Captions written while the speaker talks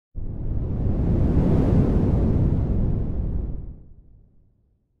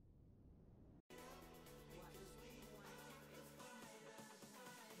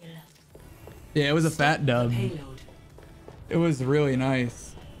Yeah, it was a fat dub. It was really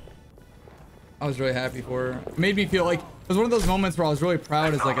nice. I was really happy for her. It made me feel like it was one of those moments where I was really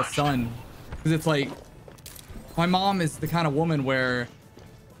proud as like a son, because it's like my mom is the kind of woman where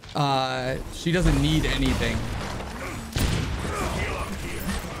she doesn't need anything.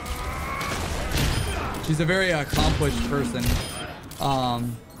 She's a very accomplished person.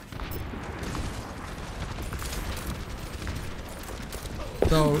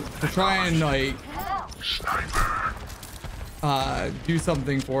 So to try and like do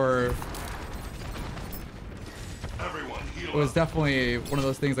something for her, it was definitely one of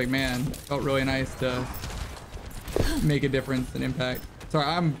those things like, man, it felt really nice to make a difference and impact. Sorry,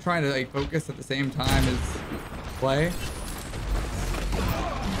 I'm trying to like focus at the same time as play.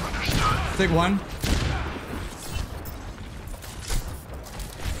 Take one.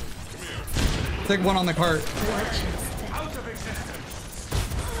 Take one on the cart.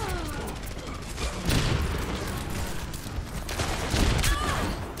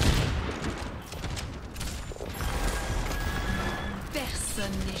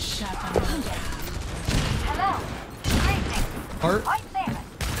 Heart. I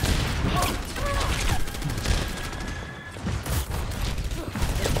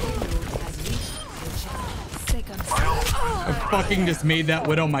fucking just made that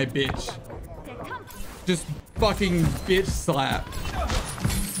widow my bitch. Just fucking bitch slap.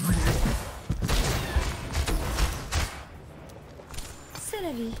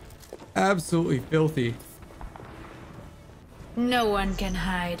 Absolutely filthy. No one can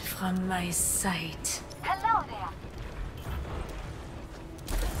hide from my sight. Hello there.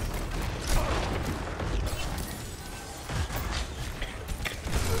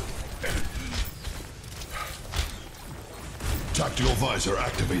 Tactical visor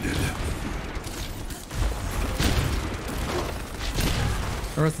activated.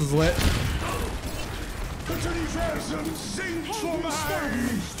 The rest is lit.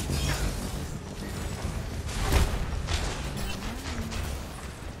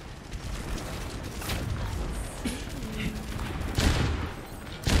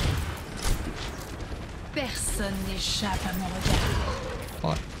 Personne n'échappe à mon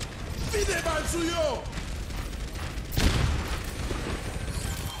regard.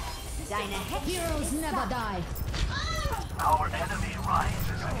 Heroes never die. Our enemy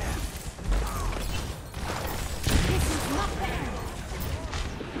rises again. This is not fair.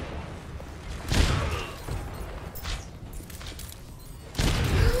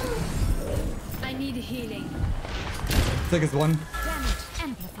 I need healing. Take us one. Damage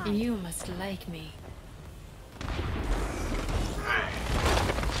amplified. You must like me.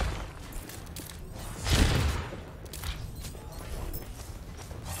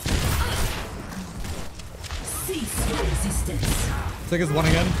 Cease your resistance. Take us one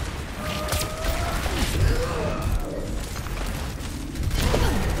again.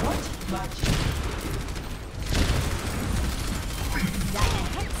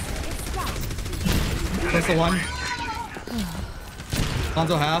 Take the one.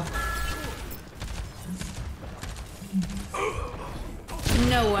 Hanzo half.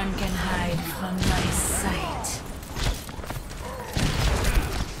 No one can hide from my sight.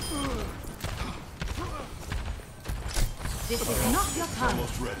 This is not your time.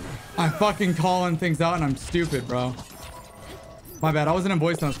 I'm fucking calling things out and I'm stupid, bro. My bad. I wasn't in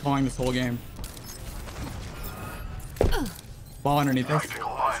voice notes calling this whole game. Ball underneath us. Tactical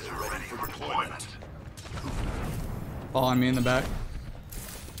visor ready for deployment. Ball on me in the back.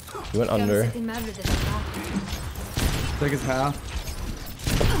 He went under. Take his half.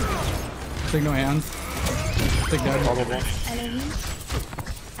 Take no hands. Take dead.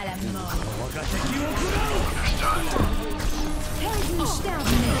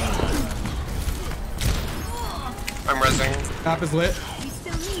 I'm resing. Tap is lit.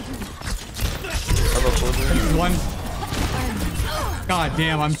 One. God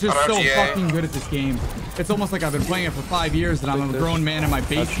damn, I'm just so fucking good at this game. It's almost like I've been playing it for 5 years and I'm a grown man in my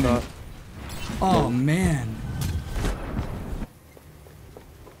basement. Oh man.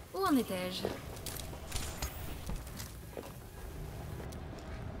 Où en étais-je?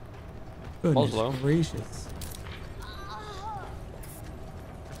 Goodness gracious.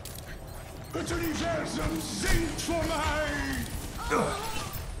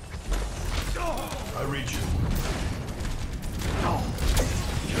 I read you.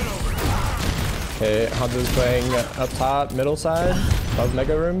 Okay, Hunter's playing up top, middle side, above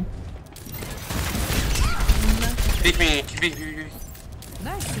mega room. Beat me. Beat me.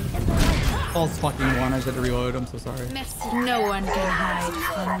 False fucking one. I just had to reload. I'm so sorry. No one can hide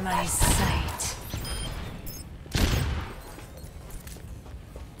from my sight.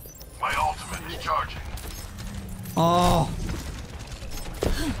 My ultimate Oh.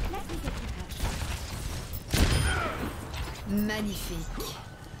 Magnifique.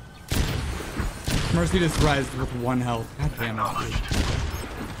 Mercy just rised with 1 health. God damn it. Dude.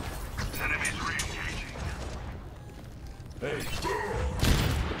 Enemies re-engaging. Hey,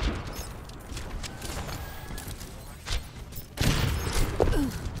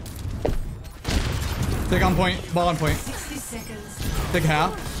 Take on point. Ball on point. 60 seconds. Take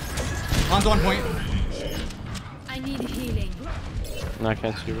half. On's on point. I need healing. No, I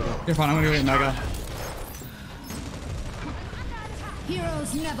can't see it. You're fine. I'm gonna go get Mega.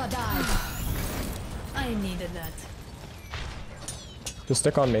 Heroes never die. I needed that. Just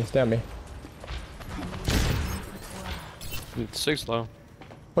stick on me. Stay on me. It's 6 low.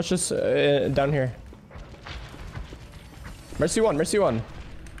 Push this down here. Mercy 1. Mercy 1.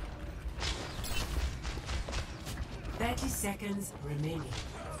 30 seconds remaining.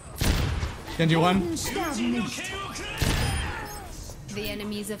 Genji 1. The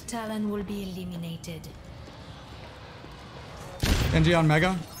enemies of Talon will be eliminated. Genji on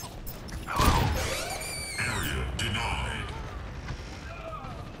Mega. area denied.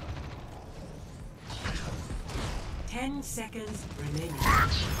 10 seconds remaining.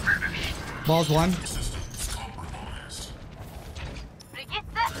 Ball's 1. Systems compromised.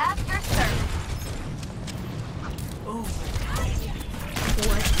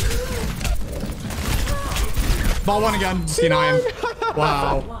 Ball 1 again. C9.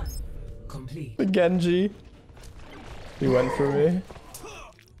 Wow. 1 complete. The Genji. He went for me.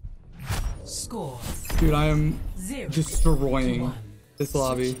 Score Dude, I am 0 destroying 1. this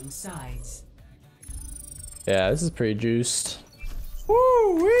lobby. Switching sides. Yeah, this is pretty juiced.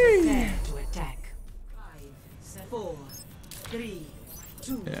 Woo-wee. Prepare to attack. 5, 4, 3,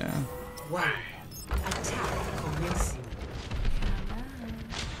 2, Yeah. 1. Attack commencing.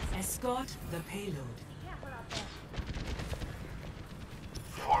 Escort the payload.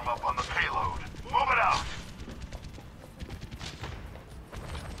 Form up on the payload. Move it out.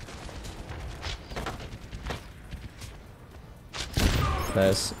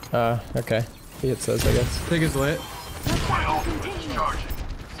 Nice. Okay. He hits those, I guess. Take his lit. My ultimate's charging.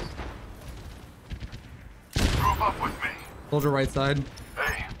 Group up with me. Soldier right side.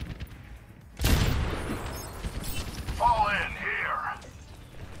 Hey. Fall in here.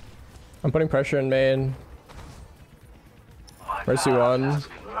 I'm putting pressure in main. My Mercy path 1. has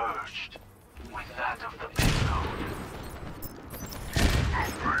converged with that of the payload.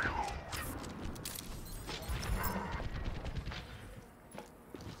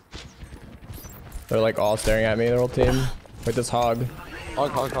 They're like all staring at me, their whole team. With this hog.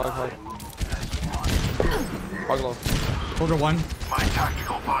 Hog. Hog low. Soldier 1. My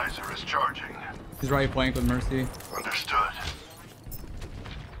tactical visor is charging. He's right flank with Mercy. Understood.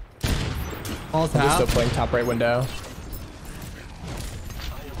 Ball's They're still half. playing top right window.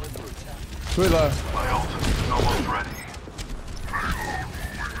 Too low. My ultimate is almost ready.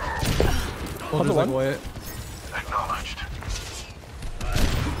 Soldier's like lit. Acknowledged.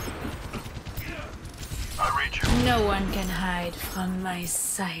 I read you. No one can hide from my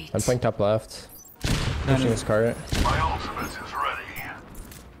sight. I'm playing top left. And Pushing his cart. My ultimate is ready.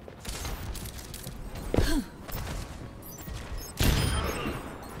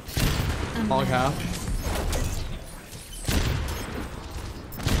 Ball half.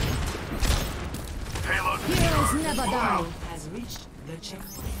 Payload Heroes never die. Has reached the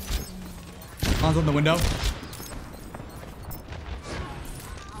checkpoint. On's on the window.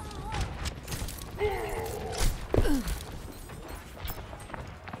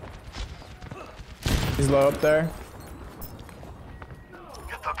 He's low up there.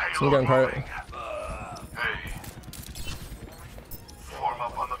 Get the Some payload gun cart. moving. Hey. Form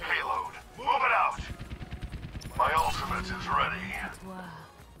up on the payload. Move it out. My ultimate is ready.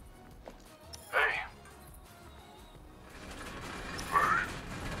 Hey.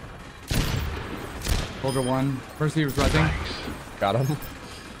 Soldier 1. Mercy was resing. Got him.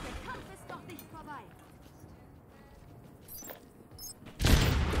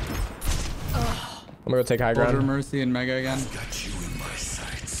 I'm gonna go take high Soldier, ground. Mercy, and Mega again. Got you in my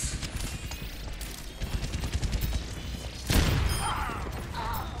sights.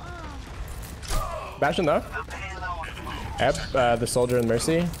 Bastion though. Yep, the soldier and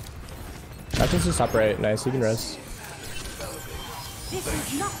Mercy. Bastion's just top right. Nice, you can rest. This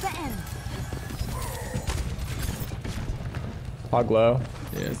is not the end. Hog low.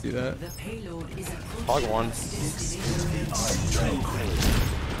 Yeah, I see that. The payload is approaching. Hog 1.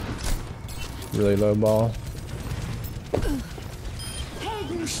 Really low ball.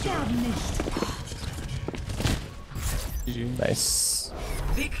 Helden sterben nicht. GG. Nice.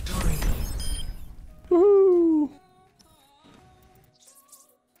 Victory. Woohoo!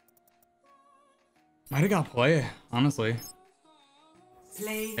 Might have got play, honestly.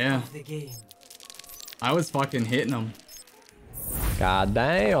 Play Yeah. of the game. I was fucking hitting him. God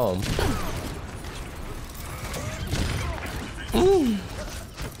damn.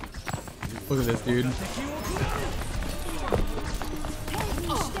 Look at this dude.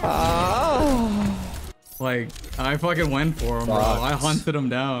 Like, I fucking went for him, bro. I hunted him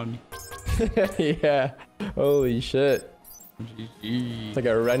down. Yeah. Holy shit. GG. It's like a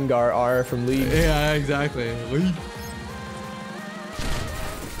Rengar R from League. Yeah, exactly. League.